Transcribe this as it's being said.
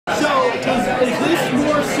Is this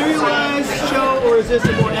more serialized show, or is this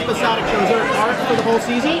a more episodic show? Is there an arc for the whole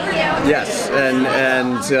season? Yes,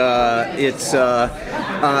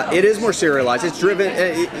 it is more serialized. It's driven,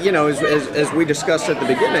 you know, as we discussed at the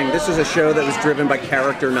beginning, this is a show that was driven by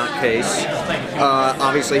character, not case.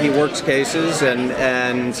 Obviously, he works cases,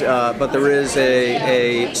 but there is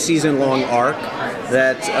a season-long arc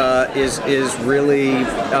that is really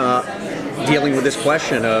dealing with this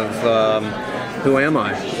question of who am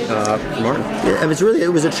I, Martin? Yeah, and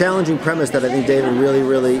it was a challenging premise that I think David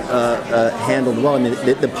really handled well. I mean,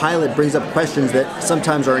 the pilot brings up questions that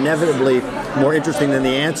sometimes are inevitably more interesting than the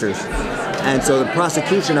answers. And so the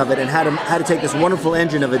prosecution of it, and how to take this wonderful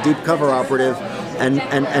engine of a deep cover operative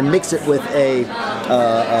and mix it with the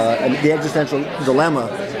existential dilemma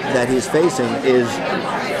that he's facing is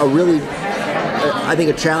a really, I think,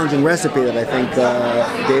 a challenging recipe that I think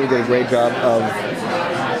David did a great job of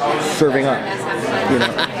serving up. You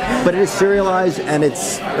know, but it is serialized and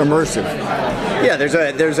it's immersive. Yeah,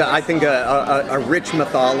 there's I think a rich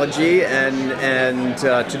mythology and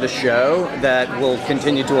to the show that will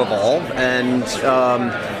continue to evolve, and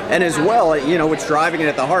as well, you know, what's driving it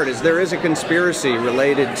at the heart is there is a conspiracy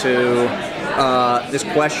related to this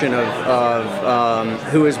question of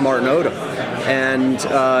who is Martin Odom, and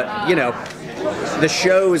you know. The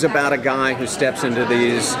show is about a guy who steps into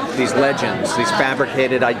these legends, these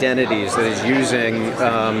fabricated identities that he's using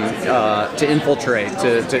to infiltrate,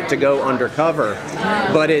 to go undercover.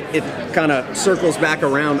 But it kind of circles back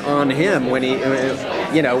around on him when he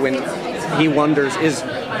wonders, is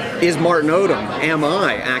Martin Odom, am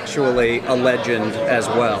I actually a legend as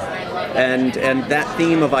well? And that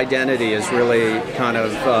theme of identity is really kind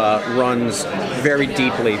of runs very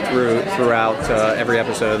deeply throughout every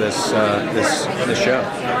episode of this show.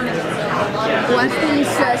 Was this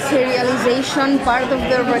serialization part of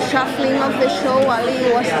the reshuffling of the show?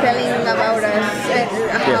 Ali was telling about us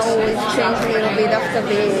how it changed a little bit after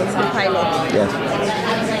the pilot. Yes.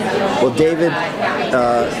 Well, David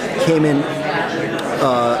came in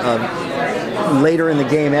later in the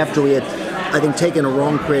game after we had, I think, taken a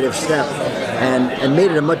wrong creative step and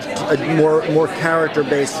made it a much more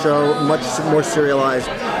character-based show, much more serialized,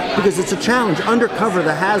 because it's a challenge. Undercover,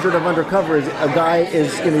 the hazard of undercover is a guy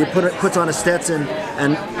is, you know, puts on a Stetson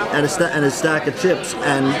and a stack of chips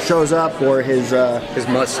and shows up, or his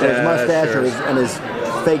mustache and his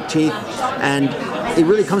fake teeth, and it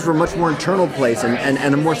really comes from a much more internal place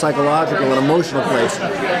and a more psychological and emotional place,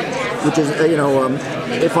 which is, you know,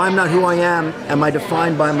 if I'm not who I am I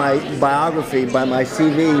defined by my biography, by my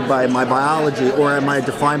CV, by my biology, or am I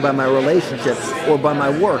defined by my relationships or by my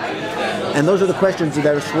work? And those are the questions that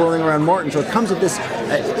are swirling around Martin. So it comes at this,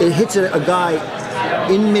 it hits a guy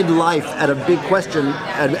in midlife at a big question,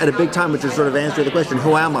 at a big time, which is sort of answering the question,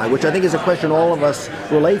 who am I? Which I think is a question all of us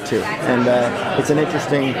relate to. And it's an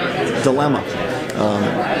interesting dilemma.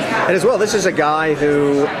 And as well, this is a guy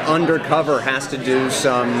who undercover has to do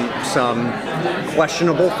some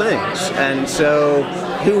questionable things, and so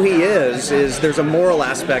who he is there's a moral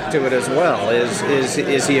aspect to it as well.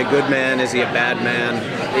 Is he a good man? Is he a bad man?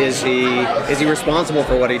 Is he responsible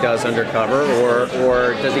for what he does undercover,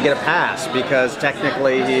 or does he get a pass because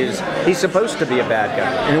technically he's supposed to be a bad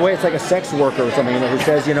guy? In a way, it's like a sex worker or something, you know, who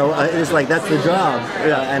says, you know, it's like that's the job,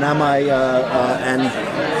 and am I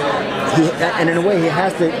and in a way, he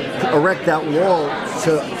has to erect that wall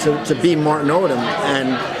to be Martin Odom,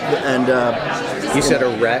 and you said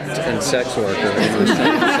erect and sex worker.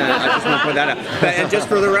 I just want to put that out. And just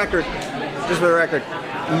for the record,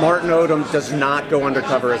 Martin Odom does not go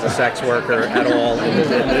undercover as a sex worker at all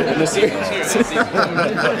in the series.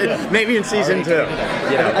 Maybe in season 2. You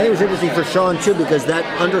know. I think it was interesting for Sean too, because that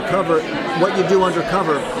undercover, what you do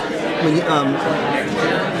undercover, when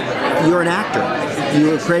you're an actor.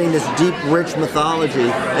 You are creating this deep, rich mythology,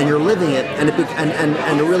 and you're living it. And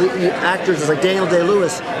really, actors is like Daniel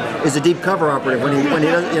Day-Lewis is a deep cover operative when he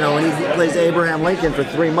does, you know, when he plays Abraham Lincoln for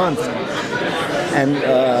 3 months, and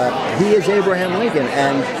he is Abraham Lincoln,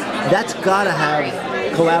 and that's got to have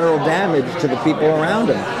collateral damage to the people around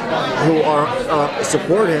him who are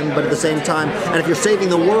support him, but at the same time, and if you're saving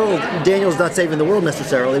the world, Daniel's not saving the world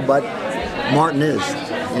necessarily, but Martin is,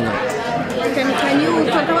 you know. Can you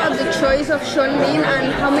talk about the choice of Sean Bean,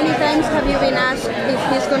 and how many times have you been asked if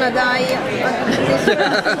he's gonna die this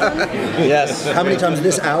season? Yes. How many times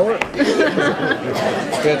this hour?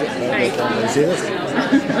 Good. You see this?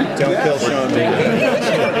 Don't kill Sean Bean.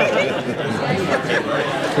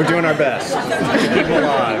 We're doing our best to keep him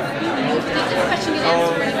alive.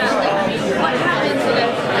 What happens in a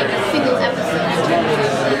single episode?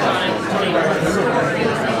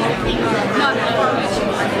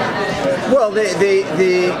 Well,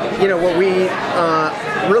 you know, what we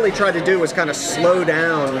really tried to do was kind of slow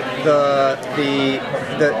down the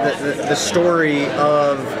story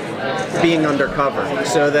of being undercover,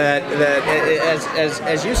 so that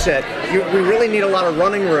as you said, we really need a lot of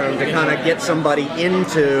running room to kind of get somebody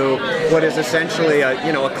into what is essentially a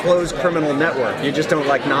closed criminal network. You just don't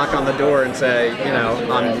like knock on the door and say, you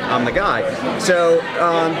know, I'm the guy. So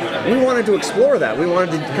we wanted to explore that. We wanted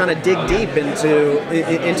to kind of dig deep into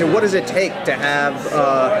what does it take to have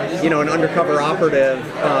an undercover operative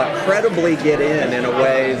credibly get in a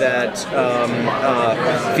way that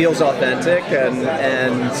feels authentic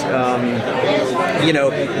and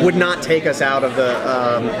would not take us out of the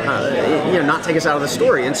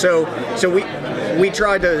story. And so we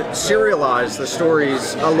tried to serialize the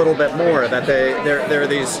stories a little bit more. That there are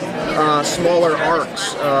these smaller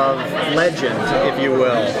arcs of legend, if you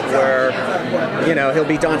will, where he'll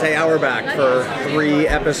be Dante Auerbach for 3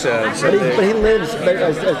 episodes. But he lives. But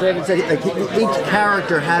as David said, each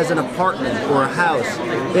character has an apartment or a house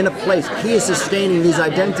in a place. He is sustaining these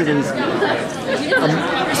identities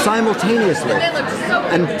simultaneously,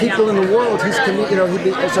 and people in the world.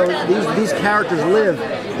 So these characters live,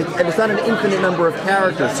 and it's not an infinite number of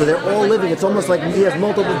characters. So they're all living. It's almost like he has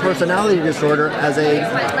multiple personality disorder as a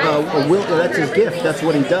will. That's his gift. That's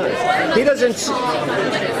what he does. He doesn't.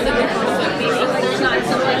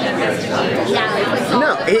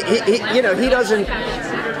 No, he doesn't.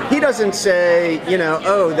 He doesn't say,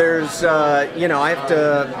 oh, there's, I have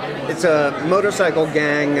to, it's a motorcycle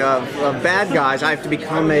gang of bad guys. I have to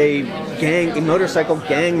become a motorcycle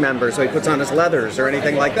gang member, so he puts on his leathers or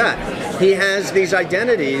anything like that. He has these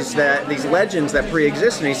identities, these legends that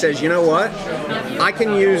pre-exist, and he says, you know what? I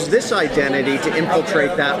can use this identity to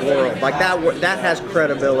infiltrate that world. Like that has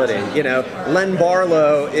credibility. Len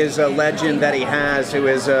Barlow is a legend that he has, who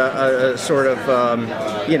is a sort of,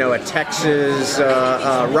 a Texas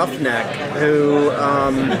roughneck who,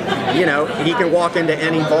 he can walk into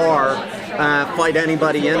any bar, fight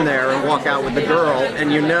anybody in there, and walk out with the girl,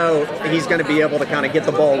 and he's going to be able to kind of get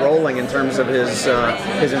the ball rolling in terms of his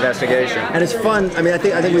investigation. And it's fun. I mean, I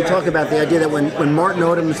think we talk about the idea that when Martin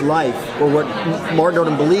Odom's life, or what Martin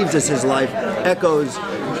Odom believes is his life, echoes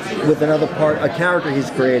with a character he's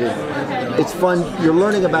created. It's fun. You're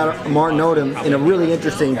learning about Martin Odom in a really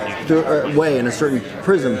interesting way, in a certain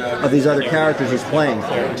prism of these other characters he's playing.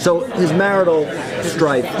 So his marital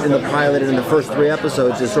strife in the pilot and in the first 3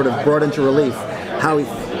 episodes is sort of brought into relief. How he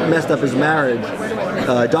messed up his marriage.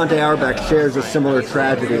 Dante Auerbach shares a similar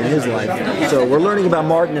tragedy in his life. So we're learning about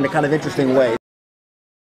Martin in a kind of interesting way.